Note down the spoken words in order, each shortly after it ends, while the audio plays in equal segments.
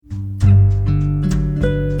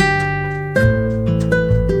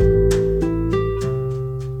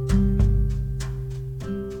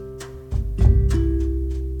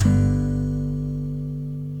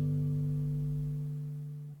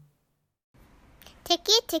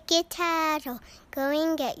Ticky, ticky, tattle, go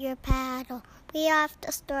and get your paddle. We are off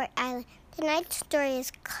to Story Island. Tonight's story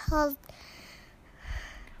is called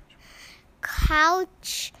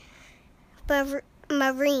Couch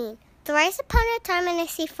Marine. Thrice upon a time in a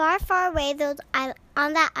sea far, far away, there was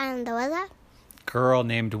on that island, there was a girl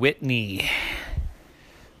named Whitney.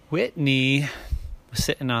 Whitney was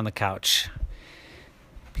sitting on the couch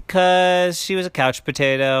because she was a couch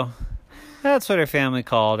potato. That's what her family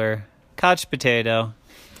called her. Couch potato.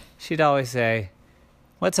 She'd always say,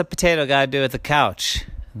 "What's a potato got to do with the couch?"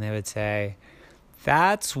 And they would say,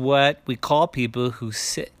 "That's what we call people who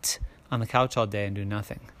sit on the couch all day and do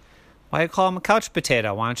nothing. Why do you call them a couch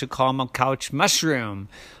potato? Why don't you call them a couch mushroom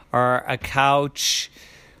or a couch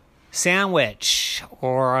sandwich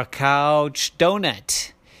or a couch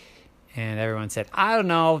donut?" And everyone said, "I don't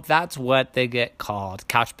know. That's what they get called,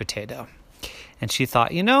 couch potato." And she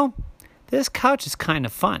thought, this couch is kind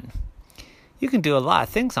of fun. You can do a lot of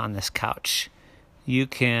things on this couch. You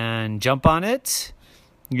can jump on it.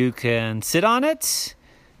 You can sit on it.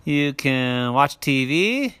 You can watch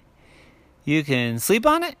TV. You can sleep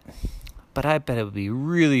on it. But I bet it would be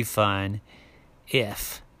really fun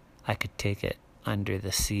if I could take it under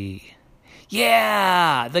the sea.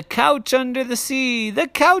 Yeah, the couch under the sea, the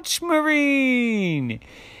Couch Marine.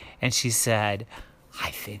 And she said,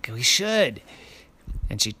 "I think we should."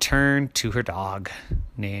 And she turned to her dog,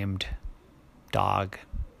 named Dog,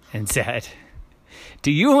 and said, "Do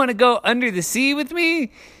you want to go under the sea with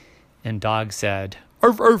me?" And Dog said,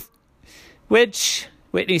 "Arf, arf," which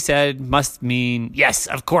Whitney said must mean, yes,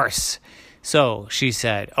 of course. So she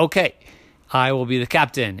said, "Okay, I will be the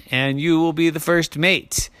captain, and you will be the first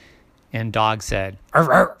mate." And Dog said, "Arf,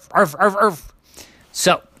 arf, arf, arf, arf."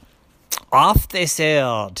 So off they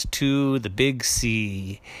sailed to the big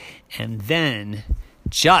sea. And then,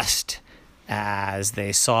 just as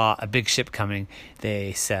they saw a big ship coming,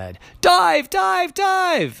 they said, "Dive, dive,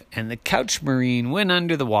 dive!" And the Couch Marine went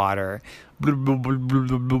under the water. "Blub, blub, blub, blub,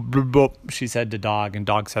 blub, blub, blub," she said to Dog, and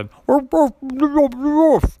Dog said, "Arf, arf, blub, blub, blub,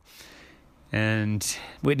 arf." And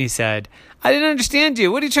Whitney said, "I didn't understand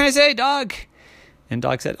you. What are you trying to say, Dog?" And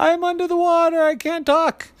Dog said, "I'm under the water. I can't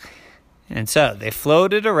talk." And so they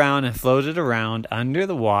floated around and floated around under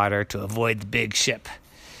the water to avoid the big ship.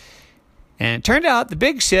 And it turned out the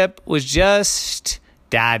big ship was just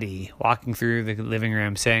Daddy walking through the living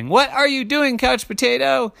room saying, "What are you doing, Couch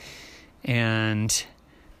Potato?" And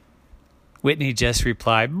Whitney just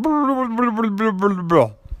replied, "Blah, blah, blah, blah, blah,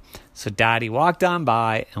 blah." So Daddy walked on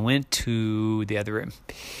by and went to the other room.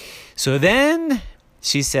 So then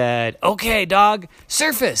she said, "Okay, Dog,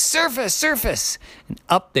 surface, surface, surface." And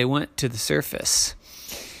up they went to the surface.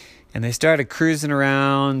 And they started cruising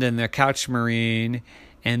around in their Couch Marine.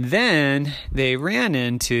 And then they ran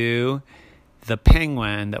into the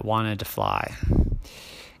penguin that wanted to fly.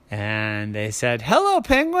 And they said, "Hello,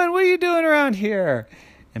 Penguin, what are you doing around here?"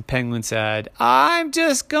 And Penguin said, "I'm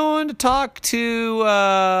just going to talk to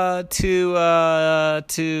the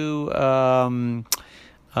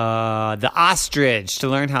ostrich to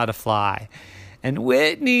learn how to fly." And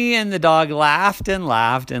Whitney and the dog laughed and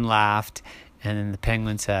laughed and laughed. And then the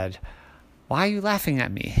penguin said, "Why are you laughing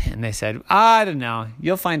at me?" And they said, "I don't know.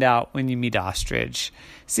 You'll find out when you meet ostrich.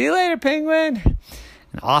 See you later, Penguin."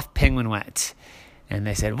 And off Penguin went. And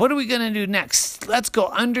they said, "What are we going to do next? Let's go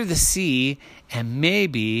under the sea and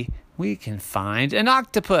maybe we can find an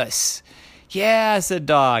octopus." "Yeah," said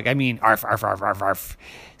Dog. Arf, arf, arf, arf, arf.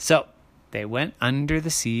 So they went under the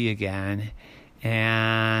sea again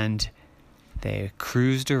and they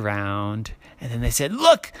cruised around. And then they said,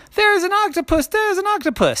 "Look, there's an octopus, there's an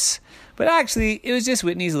octopus." But actually, it was just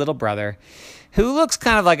Whitney's little brother, who looks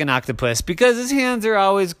kind of like an octopus because his hands are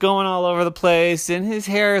always going all over the place and his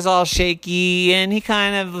hair is all shaky and he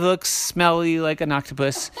kind of looks smelly like an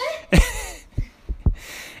octopus.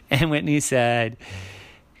 And Whitney said,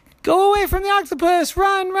 "Go away from the octopus,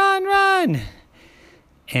 run, run, run."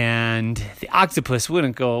 And the octopus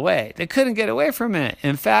wouldn't go away. They couldn't get away from it.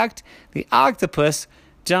 In fact, the octopus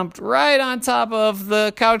jumped right on top of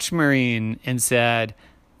the Couch Marine and said,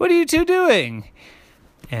 "What are you two doing?"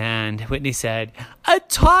 And Whitney said, "A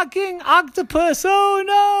talking octopus! Oh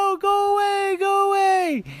no, go away, go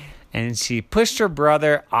away." And she pushed her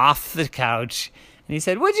brother off the couch. And he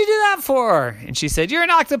said, "What'd you do that for?" And she said, "You're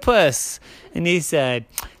an octopus." And he said,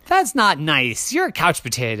 "That's not nice. You're a couch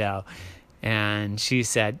potato." And she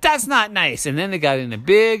said, "That's not nice." And then they got in a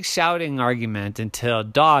big shouting argument until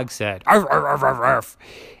Dog said, "Arf, arf, arf, arf, arf."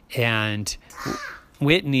 And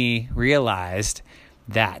Whitney realized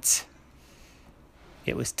that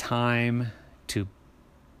it was time to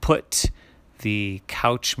put the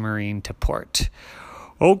Couch Marine to port.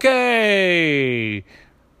 Okay.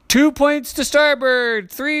 2 points to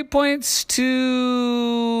starboard, 3 points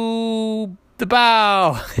to the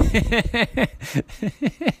bow.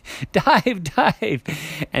 Dive.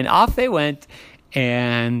 And off they went,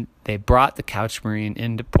 and they brought the Couch Marine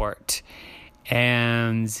into port.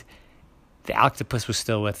 And the octopus was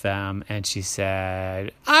still with them, and she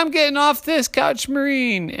said, I'm getting off this Couch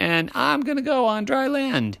Marine, and I'm going to go on dry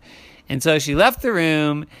land. And so she left the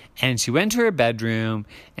room, and she went to her bedroom,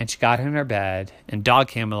 and she got in her bed, and Dog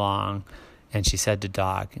came along, and she said to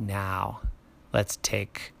Dog, now, let's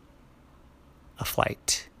take a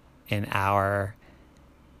flight in our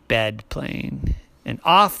bed plane. And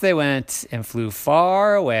off they went and flew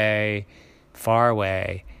far away,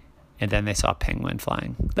 and then they saw a penguin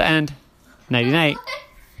flying. The end. Nighty-night.